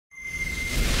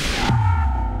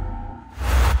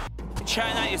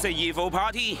China is an evil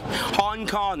party. Hong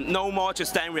Kong no more to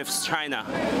stand with China.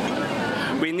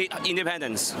 We need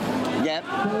independence. Yep.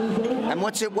 And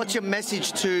what's your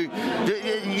message to?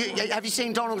 Have you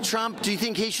seen Donald Trump? Do you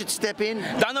think he should step in?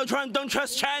 Donald Trump don't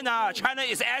trust China. China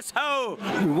is asshole.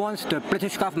 We want the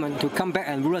British government to come back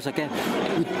and rule us again.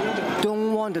 We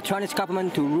don't want the Chinese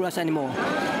government to rule us anymore.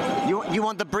 You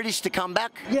want the British to come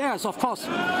back? Yes, of course.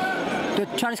 The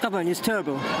Chinese government is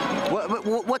terrible.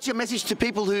 What's your message to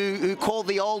people who call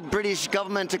the old British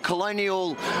government a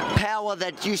colonial power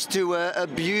that used to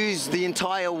abuse the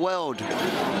entire world?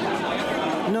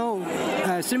 No,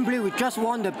 simply we just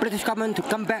want the British government to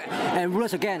come back and rule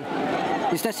us again.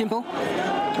 Is that simple?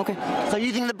 Okay. So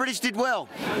you think the British did well?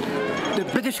 The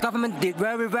British government did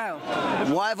very well.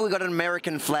 Why have we got an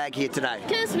American flag here today?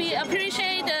 Because we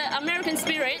appreciate the American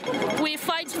spirit. We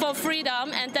fight for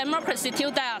freedom and democracy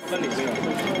till death.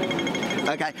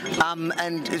 Okay.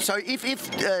 And so if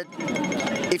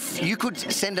you could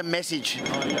send a message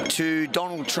to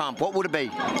Donald Trump, what would it be?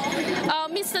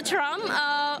 Mr. Trump,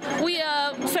 we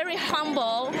are very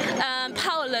humble and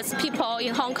powerless people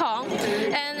in Hong Kong.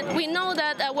 And we know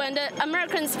that when the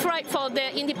Americans fight for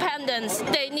their independence,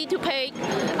 they need to pay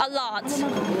a lot,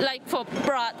 like for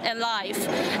blood and life.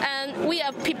 And we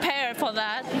are prepared for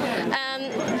that.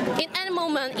 And in any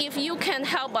moment, if you can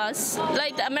help us,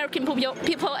 like the American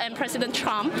people and President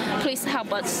Trump, please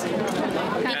help us.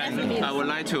 And I would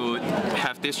like to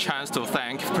have this chance to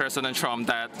thank President Trump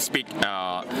that speak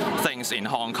things in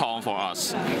Hong Kong for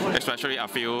us. Especially a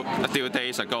few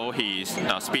days ago, he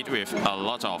speak with a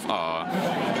lot of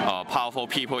powerful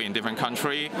people in different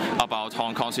countries about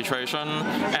Hong Kong situation,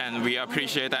 and we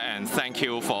appreciate that and thank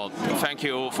you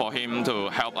for him to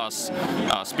help us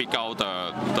speak out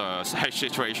the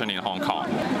situation in Hong Kong.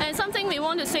 And something we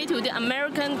want to say to the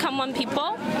American common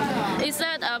people is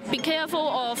that be careful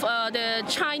of the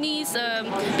Chinese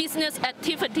business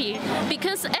activity,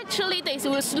 because actually they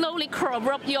will slowly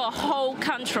corrupt your whole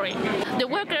country. The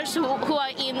workers who are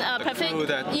in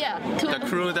the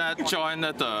crew that joined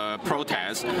the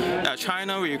protest,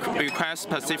 China requests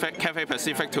Cathay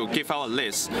Pacific to give out a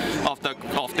list of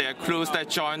their crews that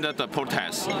joined the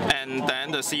protest, and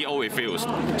then the CEO refused.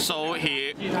 So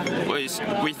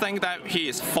we think that he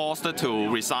is forced to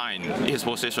resign his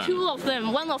position. Two of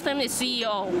them, one of them is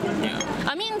CEO. Yeah.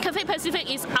 I mean, Cathay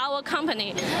Pacific is our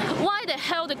company. Why the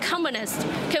hell the communists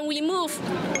can remove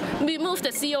the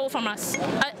CEO from us?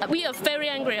 We are very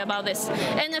angry about this.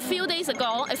 And a few days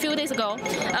ago,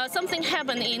 something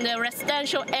happened in the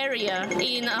residential area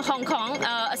in Hong Kong,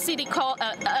 a city called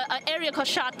an area called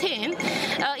Sha Tin.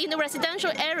 In the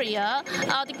residential area,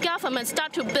 the government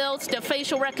started to build the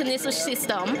facial recognition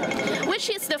system, which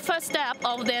is the first step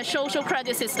of their social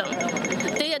credit system.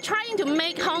 They are trying to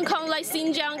make Hong Kong like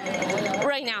Xinjiang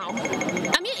right now.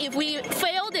 I mean, if we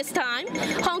fail this time,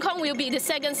 Hong Kong will be the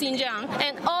second Xinjiang,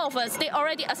 and all of us, they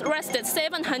already arrested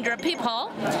 700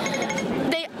 people.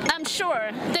 I'm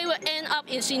sure they will end up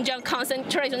in Xinjiang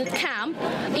concentration camp.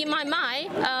 In my mind,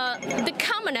 the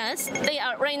communists,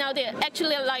 right now they're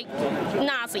actually like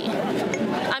Nazi.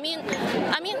 I mean,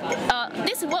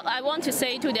 this is what I want to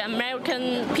say to the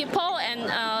American people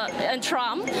and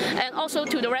Trump, and also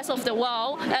to the rest of the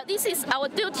world. This is our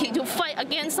duty to fight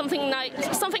against something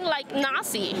like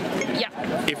Nazi. Yeah.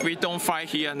 If we don't fight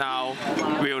here now,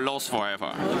 we will lose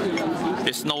forever.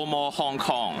 It's no more Hong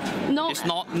Kong. No. It's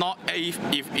not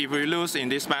if we lose in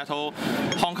this battle,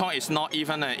 Hong Kong is not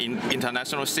even an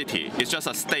international city. It's just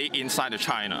a state inside of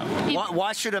China.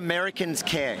 Why should Americans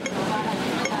care?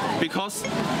 Because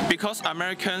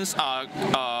Americans are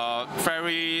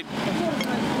very,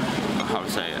 how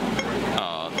to say it,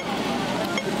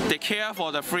 they care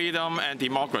for the freedom and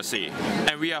democracy,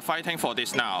 and we are fighting for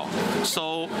this now.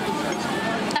 So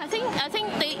I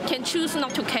think they can choose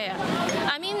not to care.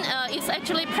 I mean, it's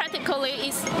actually practically,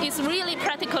 it's really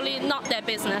practically not their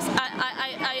business.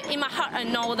 I in my heart I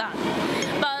know that,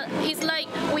 but it's like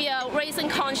we are raising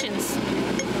conscience.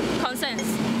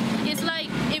 It's like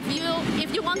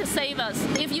if you want to save us,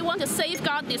 if you want to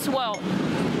safeguard this world,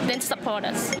 then support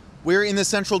us. We're in the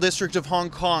Central District of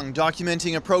Hong Kong,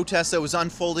 documenting a protest that was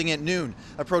unfolding at noon.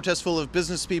 A protest full of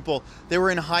business people. They were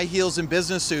in high heels and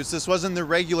business suits. This wasn't the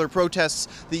regular protests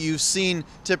that you've seen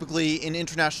typically in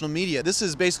international media. This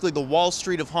is basically the Wall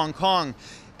Street of Hong Kong.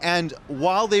 And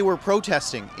while they were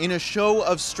protesting, in a show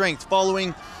of strength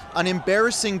following an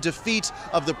embarrassing defeat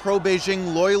of the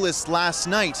pro-Beijing loyalists last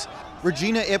night,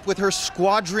 Regina Ip with her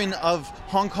squadron of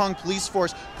Hong Kong police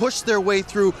force pushed their way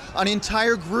through an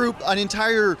entire group, an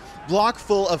entire block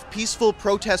full of peaceful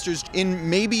protesters in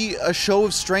maybe a show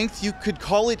of strength, you could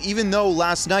call it, even though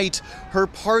last night her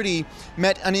party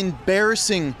met an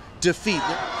embarrassing defeat.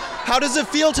 How does it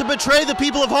feel to betray the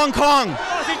people of Hong Kong?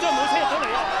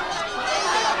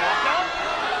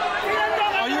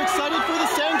 Are you excited for the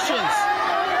sanctions?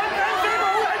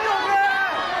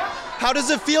 How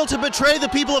does it feel to betray the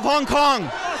people of Hong Kong?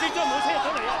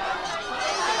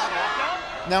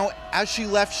 Now, as she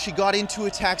left, she got into a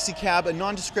taxi cab, a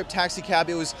nondescript taxi cab.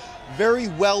 It was very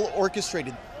well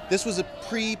orchestrated. This was a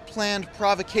pre-planned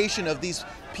provocation of these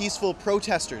peaceful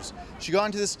protesters. She got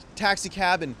into this taxi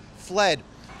cab and fled,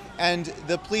 and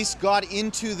the police got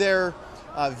into their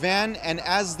van, and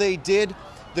as they did,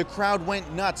 the crowd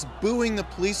went nuts, booing the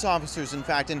police officers, in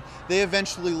fact, and they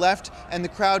eventually left, and the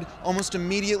crowd almost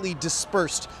immediately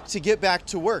dispersed to get back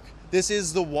to work. This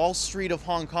is the Wall Street of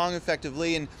Hong Kong,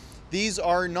 effectively, and these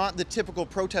are not the typical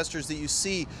protesters that you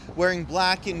see wearing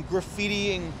black and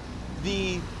graffitiing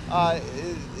the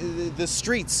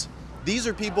streets. These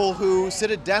are people who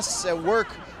sit at desks at work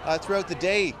throughout the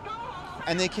day,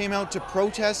 and they came out to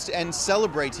protest and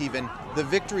celebrate even the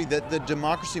victory that the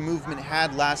democracy movement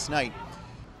had last night.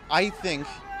 I think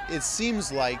it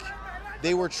seems like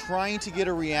they were trying to get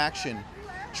a reaction,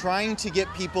 trying to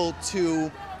get people to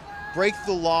break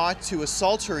the law, to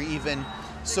assault her even,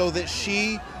 so that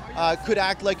she could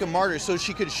act like a martyr, so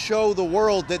she could show the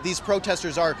world that these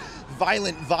protesters are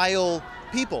violent, vile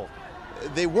people.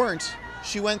 They weren't.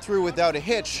 She went through without a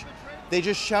hitch. They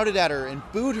just shouted at her and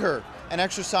booed her and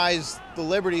exercised the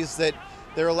liberties that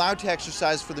they're allowed to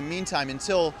exercise for the meantime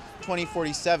until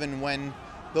 2047, when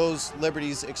those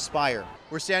liberties expire.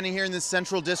 We're standing here in the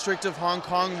central district of Hong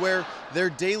Kong where their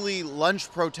daily lunch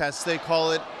protests, they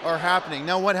call it, are happening.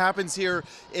 Now what happens here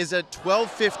is at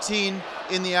 12:15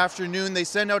 in the afternoon, they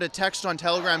send out a text on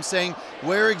Telegram saying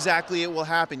where exactly it will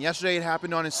happen. Yesterday it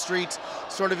happened on a street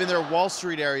sort of in their Wall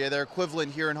Street area, their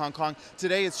equivalent here in Hong Kong.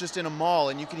 Today it's just in a mall,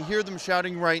 and you can hear them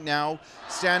shouting right now,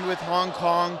 "Stand with Hong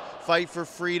Kong, fight for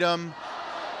freedom."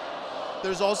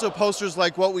 There's also posters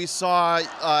like what we saw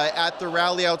at the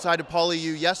rally outside of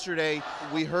PolyU yesterday.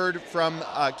 We heard from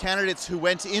candidates who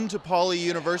went into Poly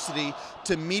University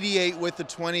to mediate with the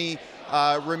 20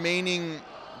 remaining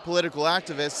political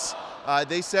activists.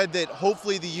 They said that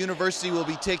hopefully the university will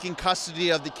be taking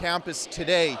custody of the campus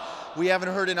today. We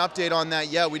haven't heard an update on that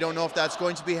yet. We don't know if that's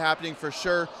going to be happening for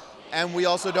sure. And we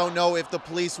also don't know if the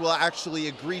police will actually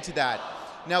agree to that.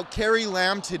 Now, Carrie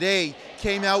Lam today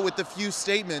came out with a few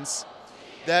statements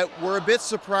that were a bit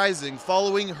surprising.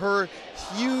 Following her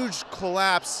huge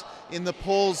collapse in the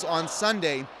polls on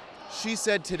Sunday, she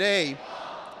said today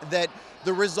that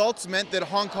the results meant that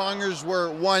Hong Kongers were,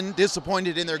 one,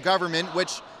 disappointed in their government,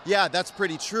 which, yeah, that's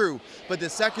pretty true. But the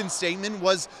second statement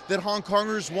was that Hong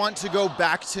Kongers want to go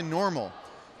back to normal.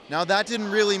 Now, that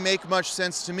didn't really make much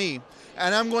sense to me.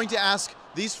 And I'm going to ask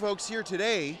these folks here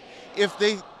today if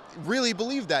they really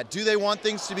believe that. Do they want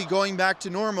things to be going back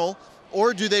to normal?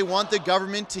 Or do they want the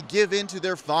government to give in to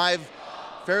their 5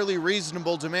 fairly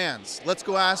reasonable demands? Let's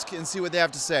go ask and see what they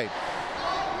have to say.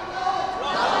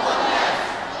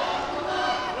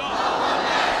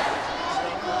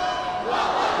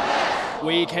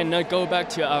 We cannot go back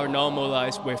to our normal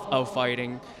lives without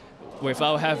fighting,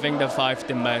 without having the 5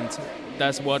 demands.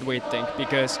 That's what we think,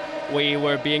 because we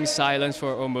were being silenced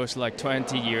for almost like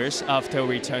 20 years after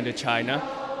we returned to China.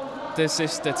 This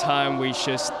is the time we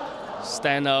should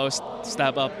stand out,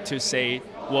 step up to say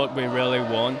what we really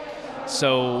want.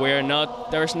 So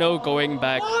there's no going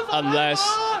back unless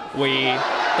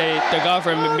the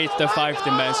government meets the 5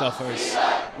 demands of us.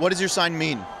 What does your sign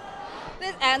mean?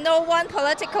 No one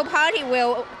political party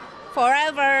will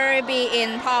forever be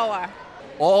in power.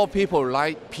 All people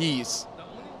like peace,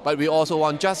 but we also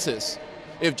want justice.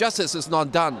 If justice is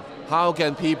not done, how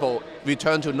can people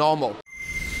return to normal?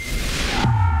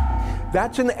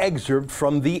 That's an excerpt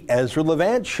from the Ezra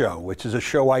Levant Show, which is a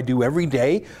show I do every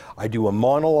day. I do a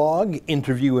monologue,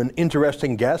 interview an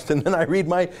interesting guest, and then I read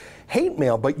my hate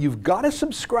mail. But you've got to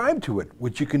subscribe to it,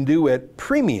 which you can do at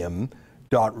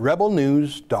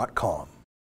premium.rebelnews.com.